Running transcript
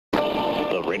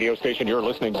The radio station you're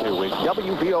listening to is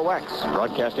WVOX,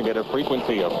 broadcasting at a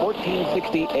frequency of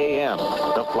 1460 AM,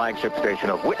 the flagship station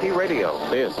of Whitney Radio.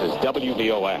 This is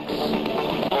WVOX.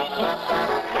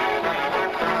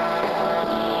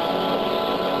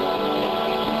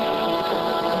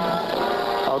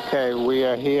 Okay, we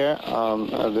are here.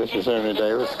 This is Ernie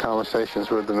Davis, Conversations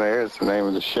with the Mayor. It's the name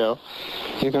of the show.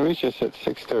 You can reach us at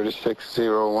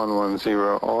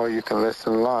 636-0110, or you can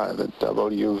listen live at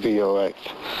WVOX.com.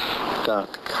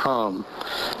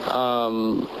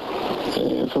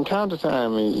 From time to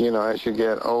time, you know, as you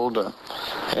get older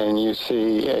and you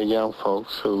see young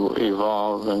folks who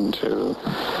evolve into,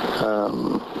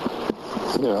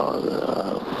 you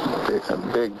know, a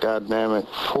big dynamic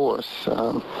force,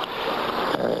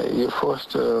 you're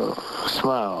forced to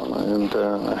smile. And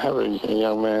I have a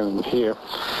young man here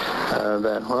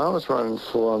that when I was running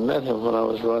for, I met him when I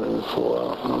was running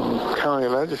for county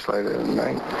legislator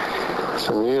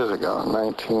some years ago,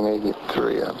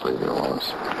 1983, I believe it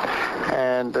was.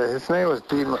 And his name was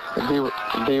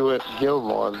DeWitt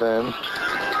Gilmore then.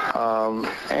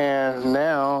 And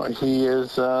now he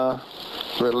is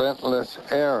Relentless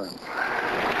Aaron.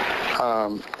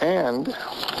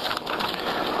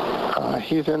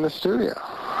 He's in the studio,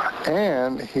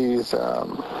 and he's a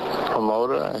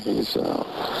promoter, he's a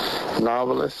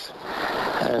novelist,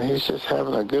 and he's just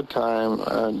having a good time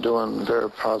doing very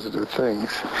positive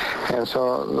things. And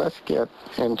so let's get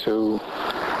into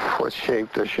what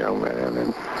shaped this young man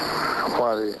and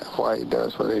why he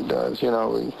does what he does. You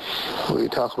know, we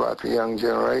talk about the young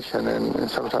generation, and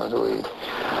sometimes we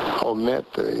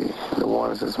omit the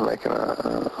ones that's making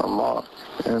a mark,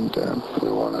 and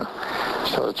we want to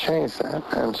sort of change that.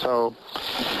 And so,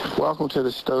 welcome to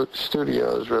the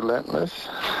studios, Relentless.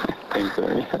 Thanks,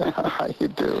 Ernie. How you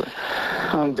doing?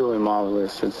 I'm doing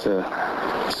marvelous. It's a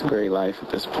great life at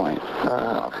this point.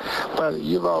 But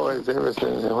you've always, ever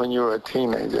since when you were a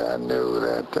teenager, I knew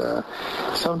that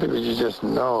some people you just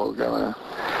know are going to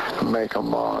make a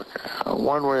mark.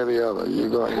 One way or the other, you're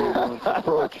going to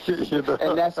approach, you know.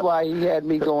 And that's why he had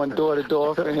me going door to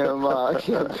door for him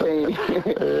campaigning.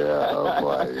 Yeah,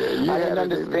 boy. Yeah, I didn't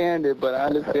understand it, but I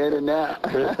understand it now.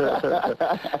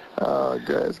 Oh,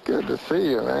 good. It's good to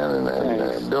see you, man,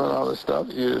 and doing all this stuff.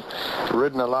 You've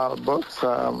written a lot of books.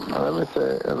 Let me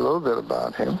say a little bit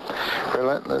about him.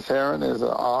 Relentless Aaron is an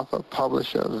author,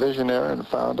 publisher, visionary, and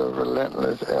founder of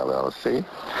Relentless LLC,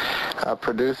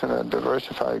 producing a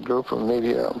diversified group of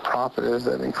media properties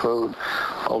that include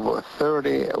over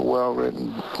 30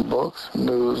 well-written books,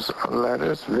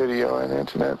 newsletters, video, and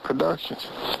internet productions.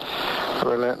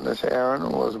 Relentless Aaron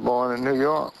was born in New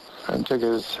York and took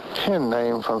his pen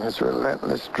name from his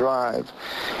relentless drive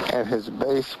and his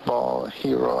baseball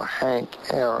hero, Hank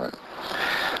Aaron.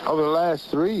 Over the last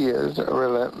 3 years,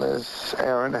 Relentless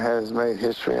Aaron has made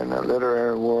history in the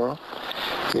literary world.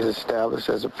 He's established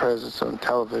as a presence on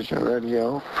television,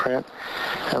 radio, print,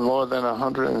 and more than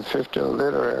 150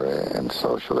 literary and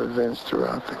social events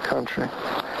throughout the country.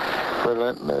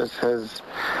 Relentless has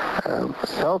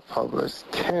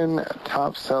self-published 10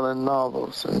 top-selling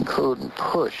novels, including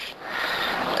Push,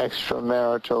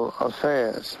 Extramarital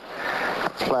Affairs,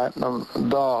 Platinum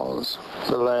Dolls,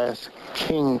 The Last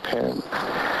Kingpin,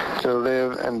 To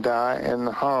Live and Die in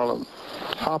Harlem,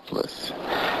 Topless,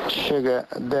 Sugar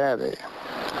Daddy,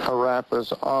 A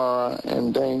Rapper's Are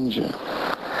in Danger,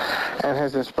 and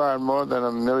has inspired more than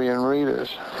 1 million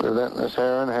readers. Relentless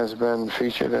Aaron has been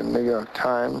featured in New York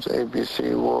Times,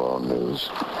 ABC World News,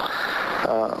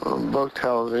 Book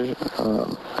Television,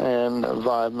 and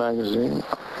Vibe Magazine,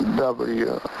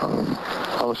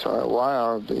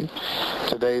 YRB,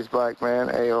 Today's Black Man,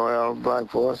 AOL, Black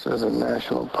Voices, and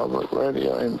National Public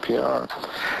Radio, NPR,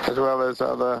 as well as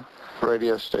other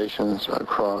radio stations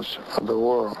across the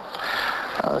world.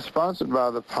 Sponsored by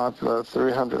the popular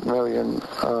 $300 million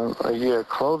a year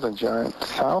clothing giant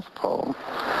South Pole,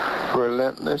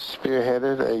 Relentless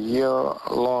spearheaded a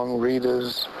year-long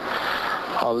leaders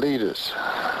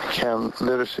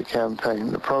literacy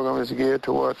campaign. The program is geared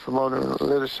towards promoting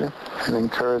literacy and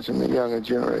encouraging the younger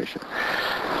generation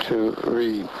to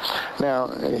read. Now,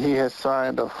 he has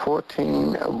signed a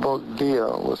 14-book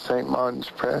deal with St. Martin's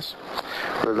Press.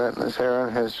 Relentless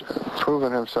Aaron has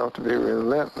proven himself to be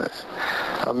relentless,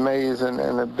 amazing,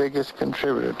 and the biggest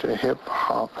contributor to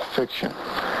hip-hop fiction.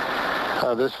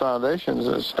 This foundation is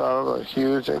the start of a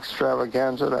huge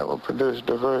extravaganza that will produce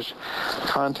diverse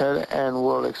content and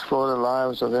will explore the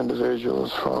lives of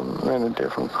individuals from many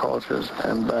different cultures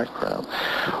and backgrounds.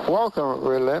 Welcome,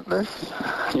 Relentless.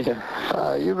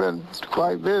 Yeah. You've been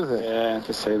quite busy. Yeah,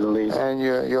 to say the least. And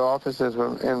your office is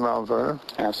in Mount Vernon.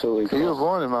 Absolutely. You were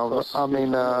born in Mount Vernon. I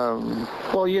mean,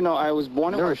 well, you know, I was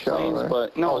born in White Plains, right?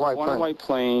 but no, I was born in White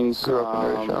Plains. Grew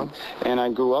up in and I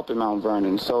grew up in Mount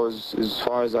Vernon. So as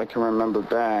far as I can remember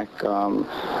back,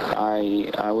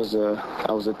 I was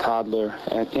a toddler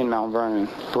in Mount Vernon.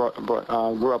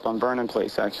 Grew up on Vernon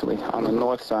Place, actually, on the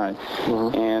north side.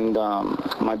 Mm-hmm. And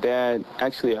my dad,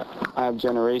 actually, I have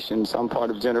generations. I'm part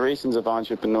of generations of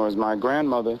entrepreneurs. My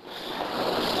grandmother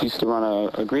used to run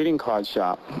a greeting card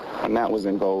shop, and that was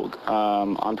in vogue,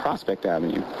 on Prospect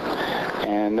Avenue.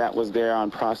 And that was there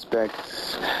on Prospect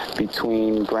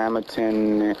between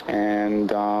Gramerton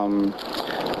and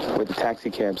where the taxi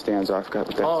cab stands are. I forgot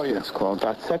what that's called.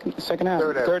 Second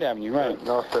Avenue. Third Avenue, right.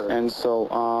 North Third. And so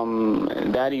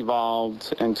that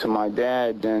evolved into my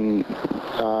dad then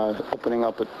opening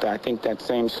up, I think, that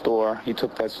same store. He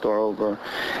took that store over,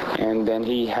 and then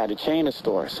he had a chain of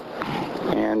stores.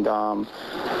 And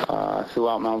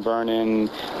throughout Mount Vernon,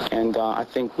 and I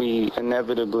think he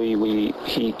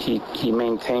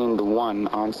maintained the one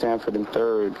on Sanford and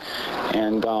 3rd,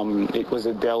 and it was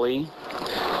a deli,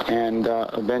 and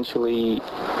eventually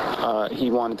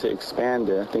he wanted to expand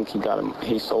it. I think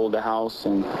he sold the house,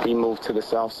 and we moved to the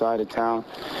south side of town,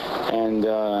 and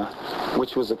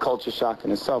which was a culture shock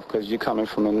in itself, because you're coming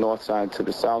from the north side to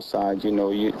the south side. You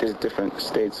know, there's different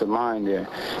states of mind there.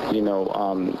 You know,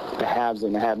 the haves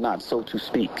and the have-nots, so to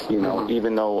speak. You know,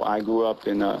 even though I grew up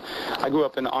in an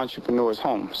entrepreneur's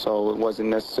home, so it wasn't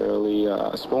necessarily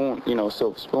a spoon,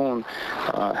 silver spoon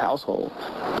household,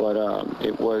 but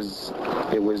it was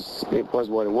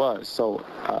what it was. So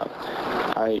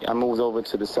I moved over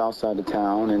to the south side of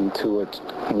town into a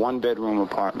one-bedroom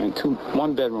apartment,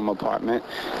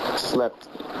 slept,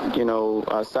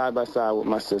 side by side with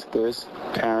my sisters,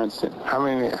 parents. How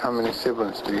many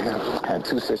siblings do you have? I had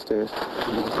 2 sisters,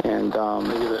 and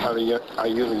are you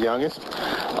the youngest?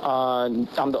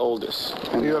 I'm the oldest.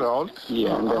 You're the oldest?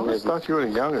 Yeah. I always thought you were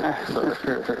the youngest.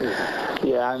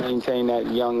 Yeah, I maintain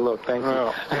that young look. Thank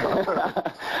you.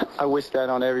 I wish that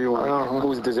on everyone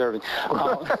who's deserving.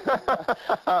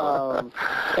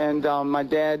 And my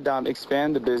dad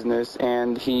expanded the business,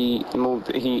 and he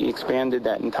expanded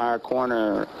that entire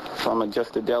corner from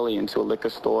just a deli into a liquor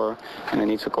store, and then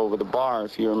he took over the bar,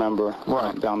 if you remember,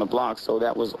 down the block. So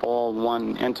that was all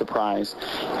one enterprise.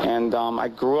 And I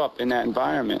grew up in that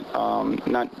environment,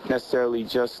 not necessarily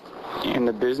just in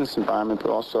the business environment, but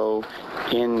also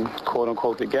in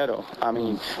quote-unquote the ghetto. I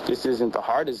mean, this isn't the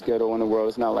hardest ghetto in the world.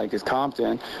 It's not like it's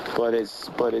Compton, but it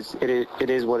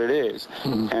is what it is.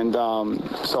 And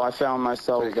so I found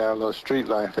myself. So you got a little street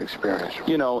life experience.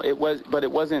 But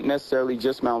it wasn't necessarily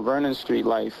just Mount Vernon street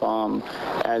life.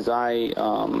 As I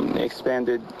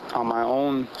expanded on my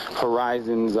own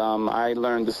horizons, I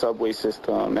learned the subway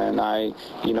system, and I,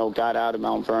 got out of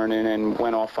Mount Vernon and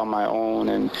went off on my own.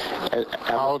 And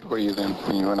how old were you then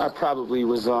when you went out? I probably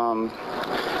was,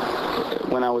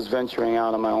 when I was venturing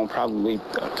out on my own, probably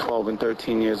 12 and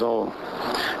 13 years old,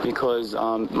 because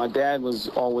my dad was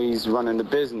always running the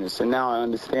business, and now I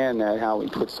understand that, how he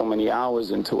put so many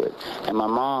hours into it. And my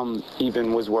mom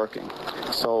even was working,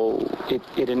 so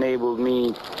it enabled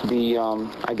me the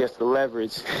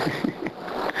leverage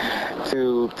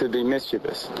to be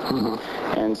mischievous.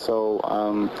 And so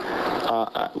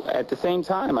at the same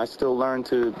time, I still learned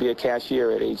to be a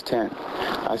cashier at age 10.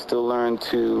 I still learned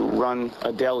to run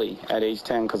a deli at age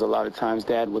 10, because a lot of times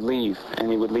Dad would leave, and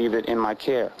he would leave it in my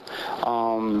care.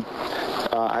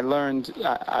 I learned,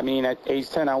 at age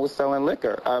 10, I was selling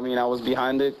liquor. I was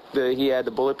behind it. He had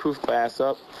the bulletproof glass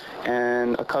up,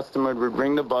 and a customer would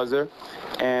ring the buzzer,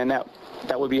 and that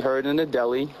would be heard in the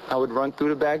deli. I would run through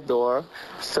the back door,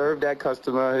 serve that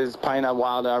customer his pint of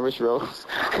wild Irish rose,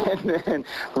 and then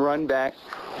run back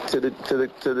to the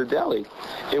deli.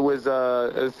 It was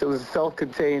a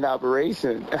self-contained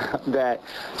operation that,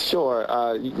 sure,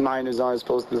 minors aren't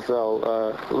supposed to sell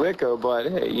liquor, but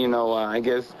hey, I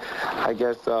guess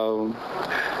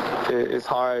it's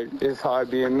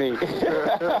hard being me.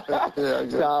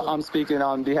 So I'm speaking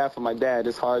on behalf of my dad.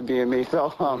 It's hard being me.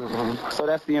 So so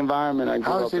that's the environment I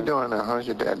grew up in. How's he doing now? How's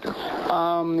your dad doing?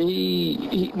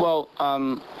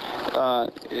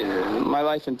 my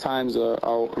life and times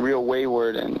are real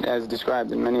wayward, and as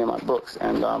described in many of my books.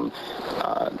 And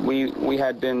we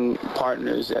had been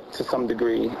partners to some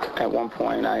degree at one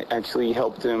point. I actually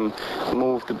helped him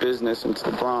move the business into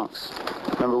the Bronx.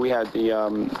 Remember, we had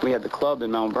the club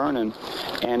in Mount Vernon,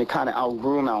 and it kind of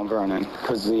outgrew Mount Vernon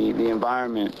because the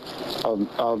environment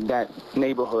of that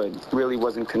neighborhood really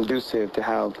wasn't conducive to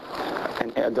have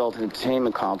an adult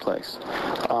entertainment complex.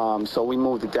 So we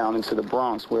moved it down into the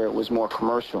Bronx, where it was more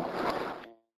commercial.